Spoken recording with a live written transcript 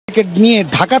নিয়ে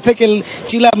ঢাকা থেকে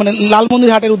মানে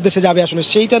লালমনিরহাটের উদ্দেশ্যে যাবে আসলে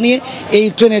সেইটা নিয়ে এই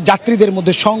ট্রেনের যাত্রীদের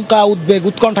মধ্যে শঙ্কা, উদ্বেগ,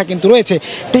 উৎকণ্ঠা কিন্তু রয়েছে।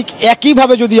 ঠিক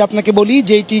একইভাবে যদি আপনাকে বলি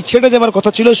যে এইটি ছেড়ে যাবার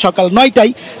কথা ছিল সকাল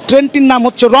 9টায়, ট্রেনটির নাম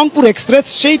হচ্ছে রংপুর এক্সপ্রেস,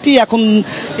 সেইটি এখন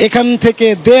এখান থেকে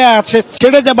দেয়া আছে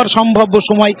ছেড়ে যাবার সম্ভাব্য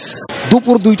সময়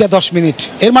দুপুর 2টা 10 মিনিট।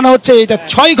 এর মানে হচ্ছে এটা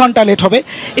 6 ঘন্টা লেট হবে।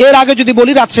 এর আগে যদি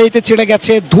বলি রাজশাহীতে ছেড়ে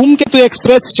গেছে ধূমকেতু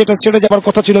এক্সপ্রেস, সেটা ছেড়ে যাবার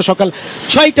কথা ছিল সকাল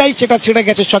 6টায়, সেটা ছেড়ে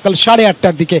গেছে সকাল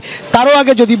 8:30টার দিকে। তারও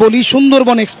আগে যদি বলি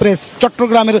সুন্দরবন এক্সপ্রেস,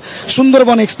 চট্টগ্রামের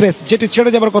সুন্দরবন এক্সপ্রেস যেটি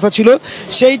ছেড়ে যাবার কথা ছিল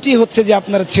সেইটি হচ্ছে যে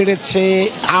আপনার ছেড়েছে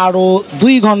আরও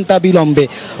 2 ঘন্টা বিলম্বে।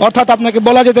 অর্থাৎ আপনাকে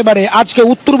বলা যেতে পারে আজকে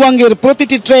উত্তরবঙ্গের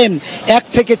প্রতিটি ট্রেন 1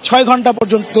 থেকে 6 ঘন্টা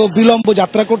পর্যন্ত বিলম্ব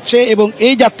যাত্রা করছে এবং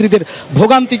এই যাত্রীদের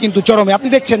ভোগান্তি কিন্তু চরমে। আপনি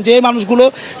দেখছেন যে এই মানুষগুলো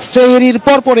সেহরির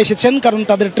পর এসেছেন, কারণ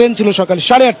তাদের ট্রেন ছিল সকাল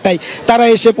 8:30টায়। তারা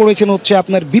এসে পড়েছেন হচ্ছে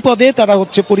আপনার বিপদে, তারা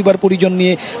হচ্ছে পরিবার পরিজন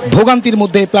নিয়ে ভোগান্তির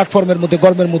মধ্যে, প্ল্যাটফর্মের মধ্যে,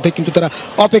 গরমের মধ্যে কিন্তু তারা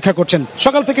অপেক্ষা করছেন।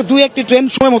 সকাল থেকে 2-1টি ট্রেন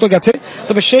সময় মতো গেছে,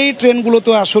 তবে সেই ট্রেনগুলো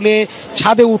তো আসলে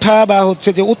ছাদে উঠা বা হচ্ছে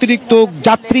যে অতিরিক্ত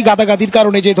যাত্রী গাদাগাদির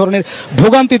কারণে যে ধরনের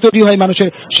ভোগান্তি তৈরি হয় মানুষের,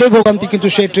 সেই ভোগান্তি কিন্তু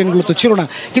সেই ট্রেনগুলো তো ছিল না।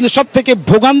 কিন্তু সব থেকে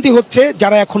ভোগান্তি হচ্ছে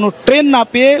যারা এখনো ট্রেন না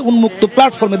পেয়ে উন্মুক্ত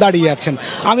প্ল্যাটফর্মে দাঁড়িয়ে আছেন।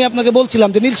 আমি আপনাকে বলছিলাম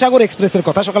যে নীলসাগর এক্সপ্রেসের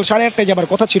কথা, সকাল 8:30টায়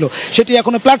যাবার কথা ছিল, সেটি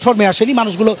এখনো প্ল্যাটফর্মে আসেনি।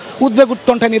 মানুষগুলো উদ্বেগ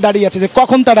উৎকণ্ঠা নিয়ে দাঁড়িয়ে আছে যে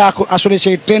কখন তারা আসলে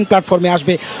সেই ট্রেন প্ল্যাটফর্মে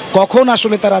আসবে, কখন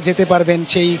আসলে তারা যেতে পারবেন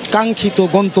সেই কাঙ্ক্ষিত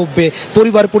গন্তব্যে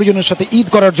পরিবার পরিজনের সাথে ঈদ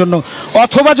করার জন্য।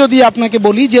 অথবা যদি আপনাকে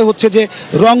বলি যে হচ্ছে যে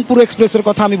রংপুর এক্সপ্রেসের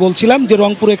কথা আমি বলছিলাম যে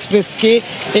রংপুর এক্সপ্রেসকে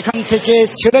এখান থেকে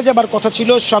ছেড়ে যাবার কথা ছিল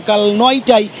সকাল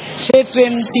 9টায়, সে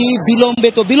ট্রেনটি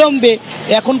বিলম্বে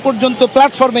এখন পর্যন্ত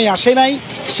প্ল্যাটফর্মে আসে নাই।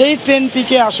 সেই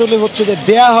ট্রেনটিকে আসলে হচ্ছে যে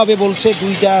দেয়া হবে বলছে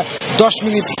 2টা 10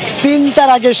 মিনিট, 3টার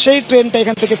আগে সেই ট্রেনটা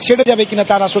এখান থেকে ছেড়ে যাবে কিনা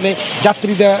তার আসলে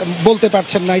যাত্রীরা বলতে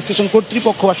পারছেন না, স্টেশন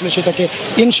কর্তৃপক্ষ আসলে সেটাকে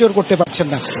ইনশিওর করতে পারছেন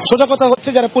না। সোজা কথা হচ্ছে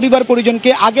যারা পরিবার পরিজনকে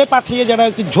আগে পাঠিয়ে যারা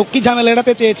একটি ঝক্কি ঝামেলা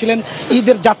এড়াতে চেয়েছিলেন,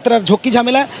 ঈদের যাত্রার ঝক্কি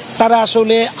ঝামেলা, তারা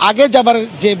আসলে আগে যাবার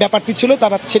যে ব্যাপারটি ছিল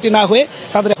তারা সেটি না হয়ে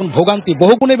তাদের এখন ভোগান্তি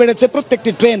বহুগুণে বেড়েছে।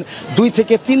 প্রত্যেকটি ট্রেন 2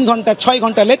 থেকে 3 ঘন্টা 6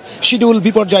 ঘন্টা লেট, শিডিউল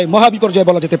বিপর্যয়, মহাবিপর্যয়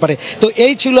বলা যেতে পারে। তো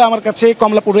এই ছিল আমার কাছে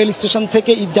কমলাপুর রেল স্টেশন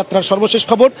থেকে ঈদ যাত্রার সর্বশেষ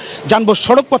খবর। জানবো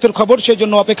সড়ক পথের খবর, সেই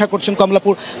জন্য অপেক্ষা করছেন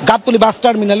কমলাপুর গাবতলী বাস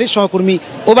টার্মিনালের সহকর্মী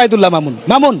ওবায়দুল্লাহ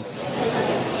মামুন।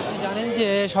 জানেন যে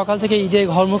সকাল থেকে ঈদে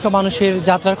ঘরমুখী মানুষের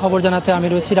যাত্রার খবর জানাতে আমি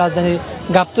রয়েছি রাজধানীর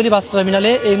গাবতলী বাস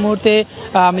টার্মিনালে। এই মুহূর্তে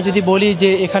আমি যদি বলি যে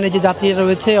এখানে যে যাত্রীরা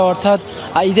রয়েছে, অর্থাৎ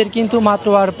ঈদের কিন্তু মাত্র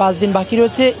আর 5 দিন বাকি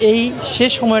রয়েছে। এই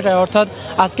শেষ সময়টায় অর্থাৎ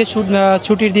আজকে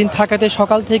ছুটির দিন থাকাতে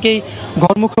সকাল থেকেই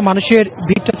ঘরমুখী মানুষের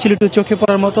ভিড়টা ছিল একটু চোখে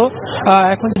পড়ার মতো।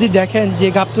 এখন যদি দেখেন যে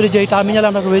গাবতলী যে টার্মিনালে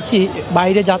আমরা রয়েছি,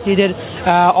 বাইরে যাত্রীদের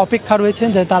অপেক্ষা রয়েছেন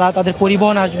যে তারা তাদের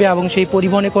পরিবহন আসবে এবং সেই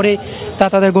পরিবহনে করে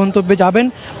তাদের গন্তব্যে যাবেন।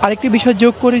 আরেকটি বিষয়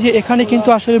যোগ করি যে এখানে কিন্তু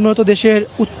আসলে মূলত দেশের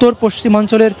উত্তর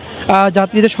পশ্চিমাঞ্চলের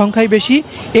যাত্রীদের সংখ্যাই বেশি।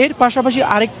 এর পাশাপাশি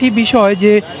আরেকটি বিষয়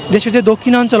যে দেশের যে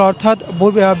দক্ষিণাঞ্চল অর্থাৎ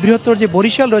বৃহত্তর যে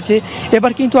বরিশাল রয়েছে,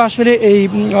 এবার কিন্তু আসলে এই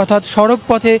অর্থাৎ সড়ক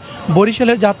পথে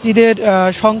বরিশালের যাত্রীদের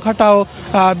সংখ্যাটাও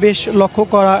বেশ লক্ষ্য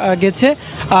করা গেছে।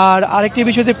 আর আরেকটি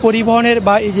বিষয় যে পরিবহনের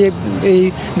বা এই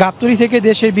গাবতলী থেকে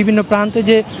দেশের বিভিন্ন প্রান্তে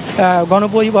যে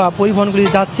পরিবহনগুলি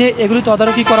যাচ্ছে, এগুলি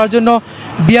তদারকি করার জন্য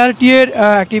বিআরটি এর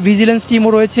একটি ভিজিলেন্স টিমও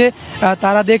রয়েছে।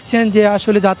 তারা দেখছেন যে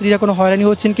আসলে যাত্রীরা কোনো হয়রানি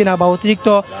হচ্ছেন কিনা বা অতিরিক্ত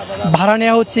ভাড়া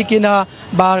নেওয়া হচ্ছে কিনা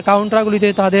বা কাউন্টারগুলিতে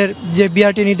তাদের যে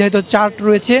বিআরটি নির্ধারিত চার্ট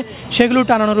রয়েছে সেগুলো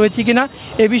টানানো রয়েছে কিনা।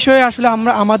 এ বিষয়ে আসলে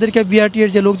আমাদেরকে বিআরটি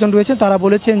এর যে লোকজন রয়েছেন তারা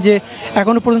বলেছেন যে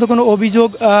এখনও পর্যন্ত কোনো অভিযোগ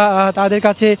তাদের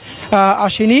কাছে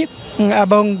আসেনি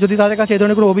এবং যদি তাদের কাছে এই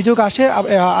ধরনের কোনো অভিযোগ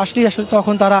আসলেই আসলে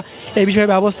তখন তারা এই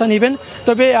বিষয়ে ব্যবস্থা নেবেন।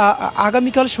 তবে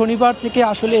আগামীকাল শনিবার থেকে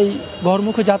আসলে এই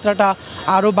ঘরমুখী যাত্রাটা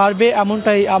আরও বাড়বে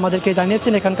এমনটাই আমাদেরকে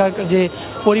জানিয়েছেন এখানকার যে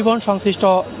পরিবহন সংশ্লিষ্ট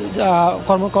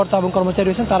কর্মকর্তা এবং কর্মচারী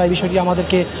রয়েছেন, তারা এই বিষয়টি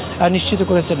আমাদেরকে নিশ্চিত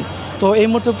করেছেন। তো এই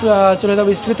মুহূর্তে চলে যাবো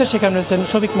স্টুডিওতে, সেখানে রয়েছেন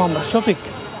শফিক মোহাম্মদ। শফিক,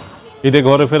 ঈদে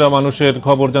ঘরে ফেরা মানুষের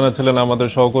খবর জানাচ্ছিলেন আমাদের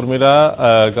সহকর্মীরা,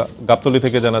 গাবতলী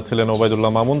থেকে জানাচ্ছিলেন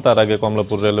ওবায়দুল্লাহ মামুন। তার আগে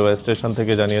কমলাপুর রেলওয়ে স্টেশন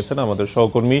থেকে জানিয়েছেন আমাদের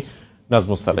সহকর্মী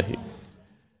নাজমুস সালেহী।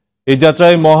 এই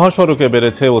যাত্রায় মহাসড়কে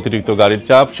বেড়েছে অতিরিক্ত গাড়ির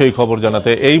চাপ, সেই খবর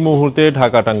জানাতে এই মুহূর্তে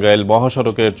ঢাকা টাঙ্গাইল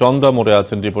মহাসড়কের চন্দ্রা মোড়ে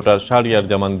আছেন রিপোর্টার শাহরিয়ার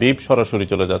জামান দীপ। সরাসরি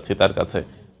চলে যাচ্ছি তার কাছে।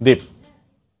 দীপ।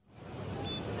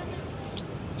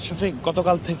 শফিক,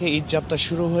 গতকাল থেকে ঈদ যাত্রা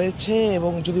শুরু হয়েছে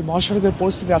এবং যদি মহাসড়কের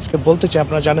পরিস্থিতি আজকে বলতে চাই,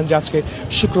 আপনারা জানেন যে আজকে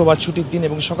শুক্রবার ছুটির দিন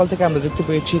এবং সকাল থেকে আমরা দেখতে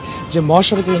পেয়েছি যে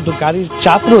মহাসড়কে কিন্তু গাড়ির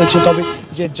চাপ রয়েছে, তবে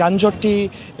যে যানজটটি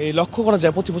লক্ষ্য করা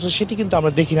যায় প্রতি বছর সেটি কিন্তু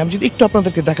আমরা দেখি না। আমি যদি একটু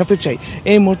আপনাদেরকে দেখাতে চাই,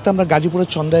 এই মুহূর্তে আমরা গাজীপুরের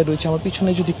চন্দ্রায় রয়েছে, আমার পিছনে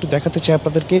যদি একটু দেখাতে চাই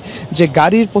আপনাদেরকে যে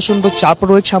গাড়ির প্রচণ্ড চাপ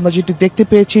রয়েছে। আমরা যেটি দেখতে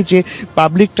পেয়েছি যে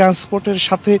পাবলিক ট্রান্সপোর্টের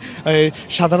সাথে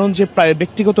সাধারণ যে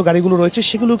ব্যক্তিগত গাড়িগুলো রয়েছে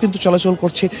সেগুলো কিন্তু চলাচল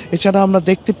করছে। এছাড়া আমরা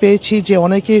দেখতে পেয়েছি যে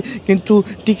অনেকে থেকে কিন্তু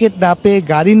টিকিট না পেয়ে,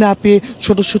 গাড়ি না পেয়ে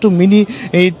ছোট ছোট মিনি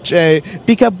এই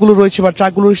পিক আপগুলো রয়েছে বা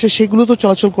ট্রাকগুলো রয়েছে সেগুলো তো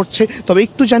চলাচল করছে। তবে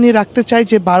একটু জানিয়ে রাখতে চাই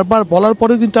যে বারবার বলার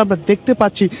পরেও কিন্তু আমরা দেখতে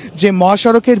পাচ্ছি যে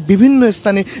মহাসড়কের বিভিন্ন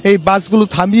স্থানে এই বাসগুলো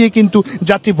থামিয়ে কিন্তু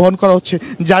যাত্রী বহন করা হচ্ছে,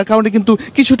 যার কারণে কিন্তু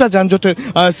কিছুটা যানজটের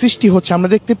সৃষ্টি হচ্ছে। আমরা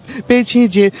দেখতে পেয়েছি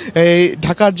যে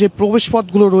ঢাকার যে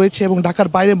প্রবেশপথগুলো রয়েছে এবং ঢাকার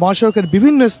বাইরে মহাসড়কের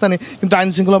বিভিন্ন স্থানে কিন্তু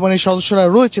আইনশৃঙ্খলা বাহিনীর সদস্যরা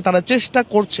রয়েছে, তারা চেষ্টা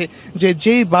করছে যে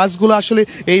যেই বাসগুলো আসলে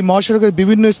এই মহাসড়কের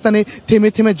বিভিন্ন স্থানে থেমে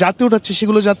থেমে যাত্রী উঠাচ্ছে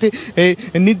সেগুলো যাতে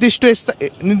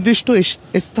নির্দিষ্ট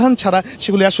স্থান ছাড়া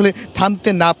সেগুলি আসলে থামতে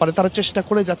না পারে, তারা চেষ্টা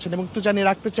করে যাচ্ছেন। এবং একটু জানিয়ে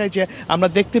রাখতে চাই যে আমরা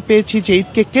দেখতে পেয়েছি যে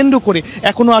ঈদকে কেন্দ্র করে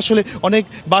এখনও আসলে অনেক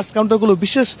বাস কাউন্টারগুলো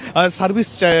বিশেষ সার্ভিস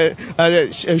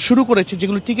শুরু করেছে,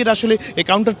 যেগুলো টিকিট আসলে এই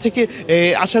কাউন্টার থেকে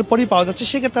আসার পরেই পাওয়া যাচ্ছে।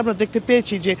 সেক্ষেত্রে আমরা দেখতে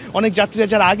পেয়েছি যে অনেক যাত্রীরা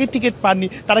যারা আগে টিকিট পাননি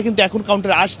তারা কিন্তু এখন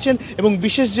কাউন্টারে আসছেন এবং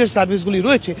বিশেষ যে সার্ভিসগুলি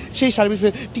রয়েছে সেই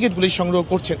সার্ভিসের টিকিটগুলি সংগ্রহ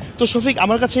করছেন। তো শফিক,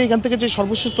 আমার কাছে এখান থেকে যে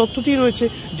সর্বশেষ তথ্যটি রয়েছে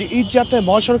যে ঈদ যাত্রায়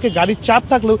মহাসড়কে গাড়ির চাপ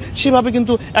থাকলেও সেভাবে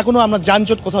কিন্তু এখনো আমরা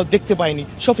যানজট কোথাও দেখতে পাইনি।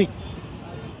 শফিক।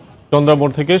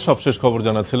 চন্দ্রামোড় থেকে সবশেষ খবর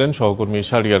জানাচ্ছিলেন সহকর্মী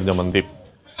শাহরিয়ার জামান দীপ।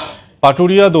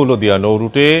 পাটুরিয়া দৌলদিয়া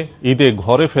নৌরুটে ঈদে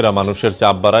ঘরে ফেরা মানুষের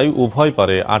চাপ বাড়ায় উভয়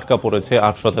পারে আটকা পড়েছে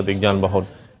 ৮ শতাধিক যানবাহন।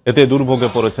 এতে দুর্ভোগে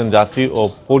পড়েছেন যাত্রী ও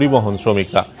পরিবহন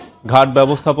শ্রমিকরা। ঘাট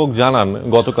ব্যবস্থাপক জানান,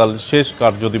 গতকাল শেষ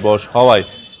কার্যদিবস হওয়ায়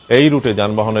এই রুটে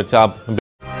যানবাহনের চাপ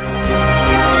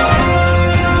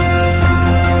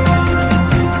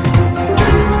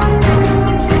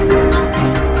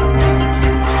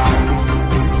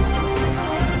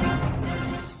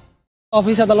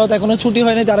অফিস আদালত এখনো ছুটি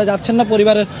হয়নি, যারা যাচ্ছেন না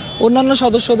পরিবারের অন্যান্য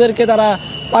সদস্যদেরকে তারা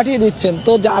পাঠিয়ে দিচ্ছেন।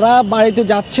 তো যারা বাড়িতে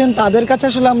যাচ্ছেন তাদের কাছে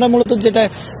আসলে আমরা মূলত যেটা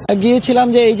গিয়েছিলাম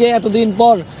যে এই যে এতদিন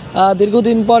পর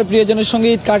দীর্ঘদিন পর প্রিয়জনের সঙ্গে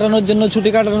ঈদ কাটানোর জন্য, ছুটি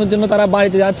কাটানোর জন্য তারা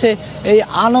বাড়িতে যাচ্ছে, এই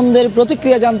আনন্দের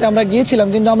প্রতিক্রিয়া জানতে আমরা গিয়েছিলাম।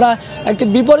 কিন্তু আমরা একটি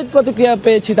বিপরীত প্রতিক্রিয়া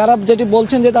পেয়েছি। তারা যেটি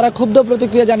বলছেন যে তারা ক্ষুব্ধ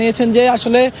প্রতিক্রিয়া জানিয়েছেন যে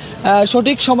আসলে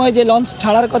সঠিক সময়ে যে লঞ্চ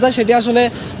ছাড়ার কথা সেটি আসলে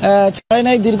ছাড়ে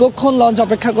নাই। দীর্ঘক্ষণ লঞ্চ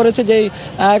অপেক্ষা করেছে, যেই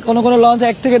কোনো কোনো লঞ্চ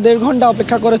 1 থেকে 1.5 ঘন্টা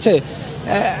অপেক্ষা করেছে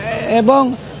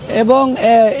এবং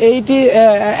এইটি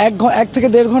 1 থেকে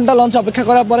 1.5 ঘন্টা লঞ্চ অপেক্ষা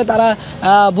করার পরে তারা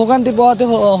ভোগান্তি পোহাতে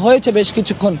হয়েছে বেশ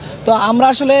কিছুক্ষণ। তো আমরা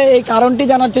আসলে এই কারণটি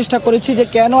জানার চেষ্টা করেছি যে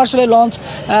কেন আসলে লঞ্চ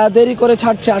দেরি করে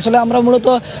ছাড়ছে। আসলে আমরা মূলত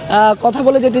কথা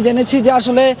বলে যেটি জেনেছি যে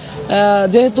আসলে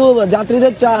যেহেতু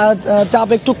যাত্রীদের চাপ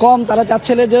একটু কম, তারা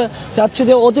চাচ্ছে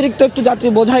যে অতিরিক্ত একটু যাত্রী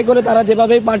বোঝাই করে তারা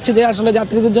যেভাবেই পারছে যে আসলে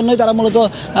যাত্রীদের জন্যই তারা মূলত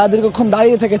দীর্ঘক্ষণ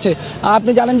দাঁড়িয়ে থেকেছে।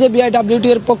 আপনি জানেন যে BIWT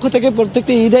এর পক্ষ থেকে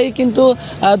প্রত্যেকটি ঈদেই কিন্তু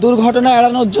দুর্ঘটনা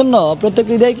এড়ানোর জন্য প্রত্যেক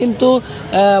ঈদেই কিন্তু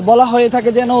বলা হয়ে থাকে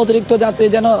যেন অতিরিক্ত যাত্রী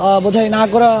যেন বোঝাই না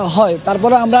করা হয়।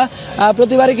 তারপরে আমরা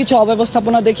প্রতিবারই কিছু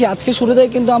অব্যবস্থাপনা দেখি। আজকে শুরুতেই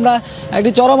কিন্তু আমরা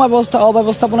একটি চরম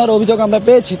অব্যবস্থাপনার অভিযোগ আমরা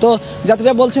পেয়েছি। তো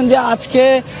যাত্রীরা বলছেন যে আজকে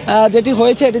যেটি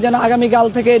হয়েছে এটি যেন আগামীকাল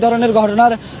থেকে এই ধরনের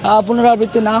ঘটনার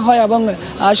পুনরাবৃত্তি না হয় এবং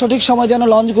সঠিক সময় যেন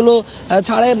লঞ্চগুলো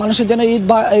ছাড়ে, মানুষের যেন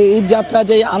ঈদ যাত্রা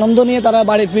যে আনন্দ নিয়ে তারা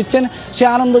বাড়ি ফিরছেন সে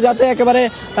আনন্দ যাতে একেবারে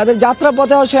তাদের যাত্রা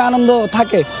পথেও সে আনন্দ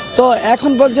থাকে। তো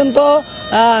এখন পর্যন্ত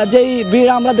যেই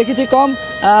ভিড় আমরা দেখেছি কম,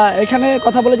 এখানে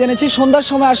কথা বলে জেনেছি সন্ধ্যার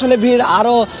সময় আসলে ভিড়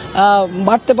আরও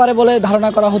বাড়তে পারে বলে ধারণা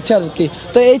করা হচ্ছে আর কি।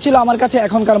 তো এই ছিল আমার কাছে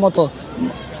এখনকার মতো।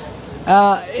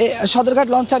 সদরঘাট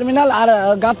লঞ্চ টার্মিনাল আর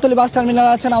গাবতলী বাস টার্মিনাল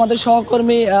আছেন আমাদের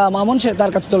সহকর্মী মামুন, সে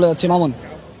তার কাছে চলে যাচ্ছি। মামুন।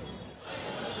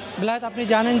 বিলাত, আপনি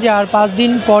জানেন যে আর 5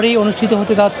 দিন পরেই অনুষ্ঠিত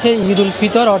হতে যাচ্ছে ঈদ উল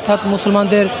ফিতর, অর্থাৎ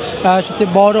মুসলমানদের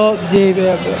সবচেয়ে বড় যে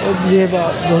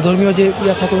ধর্মীয় যে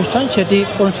থাকে অনুষ্ঠান সেটি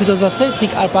অনুষ্ঠিত হতে যাচ্ছে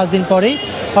ঠিক আর 5 দিন পরেই।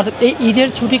 অর্থাৎ এই ঈদের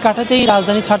ছুটি কাটাতেই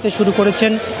রাজধানী ছাড়তে শুরু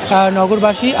করেছেন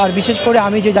নগরবাসী। আর বিশেষ করে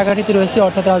আমি যে জায়গাটিতে রয়েছি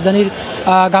অর্থাৎ রাজধানীর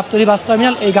গাবতলী বাস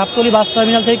টার্মিনাল, এই গাবতলী বাস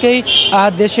টার্মিনাল থেকেই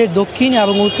দেশের দক্ষিণ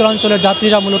এবং উত্তরাঞ্চলের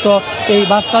যাত্রীরা মূলত এই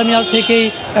বাস টার্মিনাল থেকেই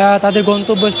তাদের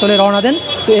গন্তব্যস্থলে রওনা দেন।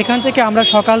 তো এখান থেকে আমরা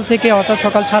সকাল থেকে অর্থাৎ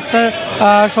সকাল 7টার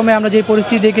সময় আমরা যে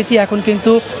পরিস্থিতি দেখেছি, এখন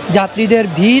কিন্তু যাত্রীদের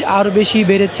ভিড় আরও বেশি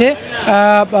বেড়েছে,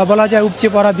 বলা যায় উপচে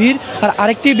পড়া ভিড়। আর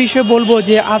আরেকটি বিষয় বলবো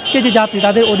যে আজকে যে যাত্রী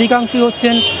তাদের অধিকাংশই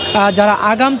হচ্ছেন যারা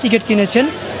আগাম টিকিট কিনেছেন,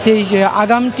 সেই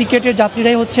আগাম টিকিটের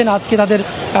যাত্রীরাই হচ্ছেন আজকে তাদের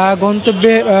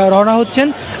গন্তব্যে রওনা হচ্ছেন।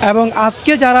 এবং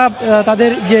আজকে যারা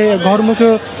তাদের যে ঘরমুখী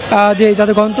যে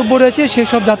যাদের গন্তব্য রয়েছে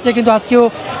সেসব যাত্রীরা কিন্তু আজকেও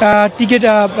টিকিট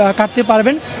কাটতে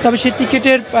পারবেন। তবে সেই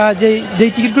টিকিটের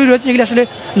যেই টিকিটগুলি রয়েছে সেগুলি আসলে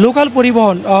লোকাল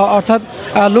পরিবহন, অর্থাৎ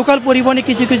লোকাল পরিবহনে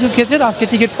কিছু কিছু ক্ষেত্রে আজকে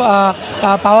টিকিট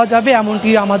পাওয়া যাবে এমনটি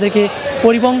আমাদেরকে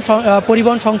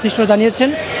পরিবহন সংশ্লিষ্ট জানিয়েছেন।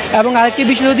 এবং আরেকটি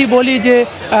বিষয় যদি বলি যে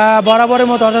বরাবরের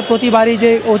মতো অর্থাৎ প্রতিবারই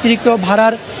যে অতিরিক্ত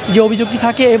ভাড়ার যে অভিযোগটি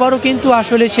থাকে, এবারও কিন্তু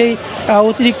আসলে সেই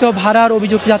অতিরিক্ত ভাড়ার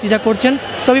অভিযোগ যাত্রীরা করছেন।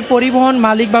 তবে পরিবহন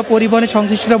মালিক বা পরিবহনের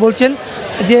সংশ্লিষ্টরা বলছেন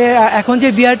যে এখন যে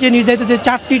BRT নির্ধারিত যে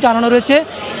চার্টটি টানানো রয়েছে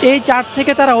এই চার্ট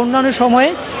থেকে তারা অন্যান্য সময়ে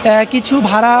কিছু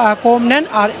ভাড়া কম নেন,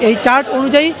 আর এই চার্ট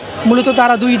অনুযায়ী মূলত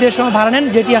তারা 2 ঈদের সময় ভাড়া নেন,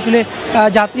 যেটি আসলে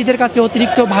যাত্রীদের কাছে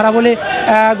অতিরিক্ত ভাড়া বলে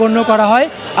গণ্য করা হয়।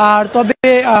 আর তবে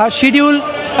শিডিউল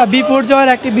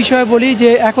বিপর্যয়ের একটি বিষয় বলি যে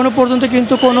এখনো পর্যন্ত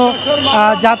কিন্তু কোনো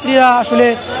যাত্রীরা আসলে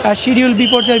শিডিউল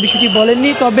বিপর্যয়ের বিষয়টি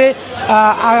বলেননি। তবে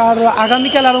আর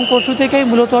আগামীকাল এবং পরশু থেকেই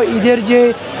মূলত ঈদের যে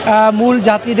মূল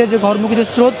যাত্রীদের যে ঘরমুখী যে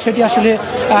স্রোত সেটি আসলে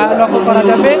লক্ষ্য করা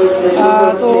যাবে।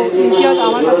 তো ইতিহাস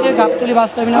আমার কাছে গাবতলী বাস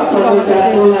টার্মিনাল ছিল আমার কাছে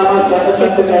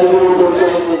এই পর্যন্ত।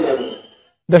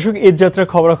 দর্শক, ঈদ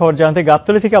যাত্রার খবরাখবর জানাতে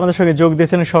গাবতলী থেকে আমাদের সঙ্গে যোগ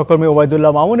দিয়েছেন সহকর্মী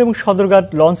ওবায়দুল্লাহ মামুন এবং সদরঘাট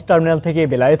লঞ্চ টার্মিনাল থেকে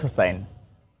বেলায়েত হোসাইন।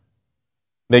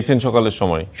 দেখছেন সকালের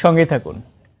সময়, সঙ্গেই থাকুন।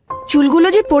 চুলগুলো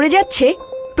যে পড়ে যাচ্ছে,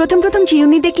 প্রথম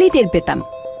চিরুনি দেখলেই টের পেতাম।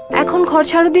 এখন ঘর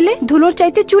ঝাড়ু দিলে ধুলোর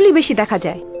চাইতে চুলই বেশি দেখা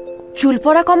যায়। চুল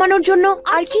পড়া কমানোর জন্য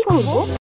আর কি করব?